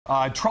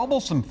A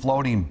troublesome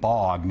floating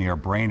bog near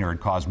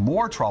Brainerd caused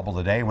more trouble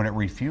today when it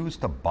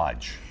refused to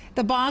budge.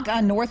 The bog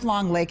on North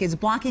Long Lake is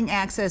blocking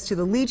access to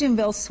the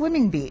Legionville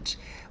swimming beach.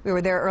 We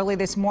were there early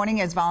this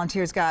morning as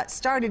volunteers got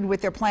started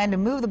with their plan to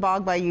move the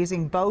bog by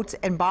using boats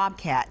and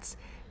bobcats.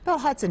 Bill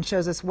Hudson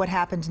shows us what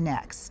happened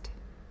next.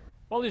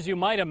 Well, as you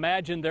might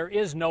imagine, there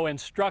is no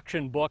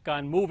instruction book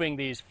on moving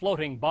these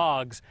floating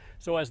bogs.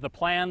 So as the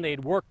plan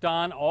they'd worked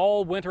on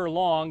all winter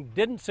long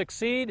didn't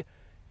succeed,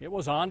 it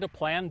was on to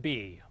plan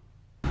B.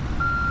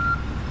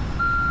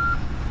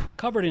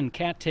 Covered in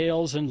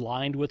cattails and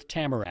lined with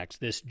tamaracks,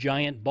 this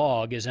giant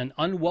bog is an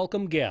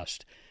unwelcome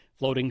guest.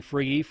 Floating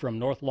free from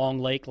North Long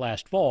Lake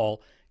last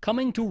fall,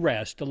 coming to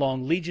rest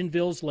along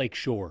Legionville's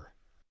lakeshore.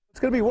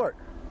 It's going to be work,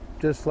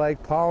 just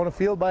like plowing a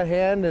field by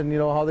hand, and you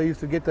know how they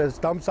used to get the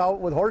stumps out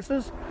with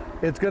horses.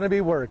 It's going to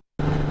be work.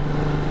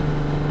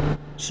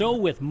 So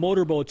with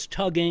motorboats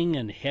tugging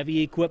and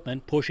heavy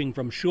equipment pushing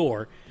from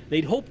shore,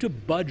 they'd hope to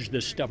budge the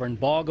stubborn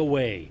bog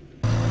away.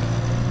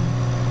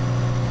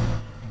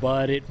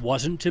 But it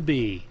wasn't to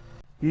be.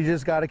 You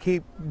just got to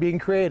keep being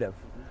creative.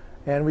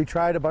 And we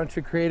tried a bunch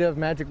of creative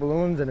magic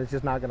balloons, and it's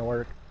just not going to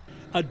work.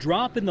 A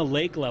drop in the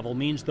lake level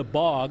means the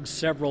bog,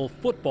 several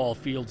football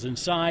fields in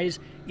size,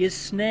 is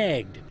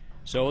snagged.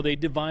 So they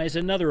devise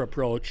another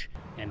approach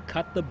and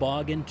cut the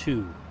bog in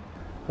two.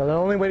 So the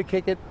only way to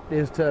kick it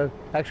is to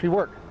actually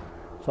work.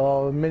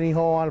 So a mini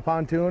hole on a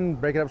pontoon,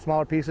 break it up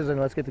smaller pieces, and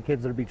let's get the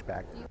kids to the beach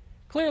back.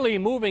 Clearly,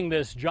 moving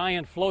this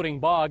giant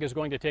floating bog is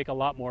going to take a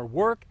lot more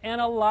work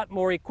and a lot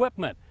more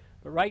equipment.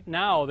 But right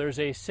now, there's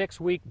a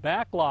 6-week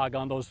backlog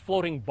on those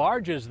floating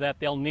barges that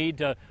they'll need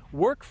to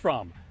work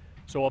from.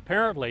 So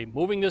apparently,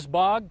 moving this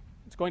bog,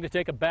 it's going to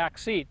take a back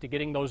seat to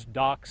getting those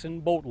docks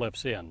and boat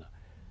lifts in.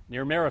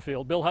 Near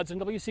Merrifield, Bill Hudson,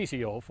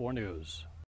 WCCO 4 News.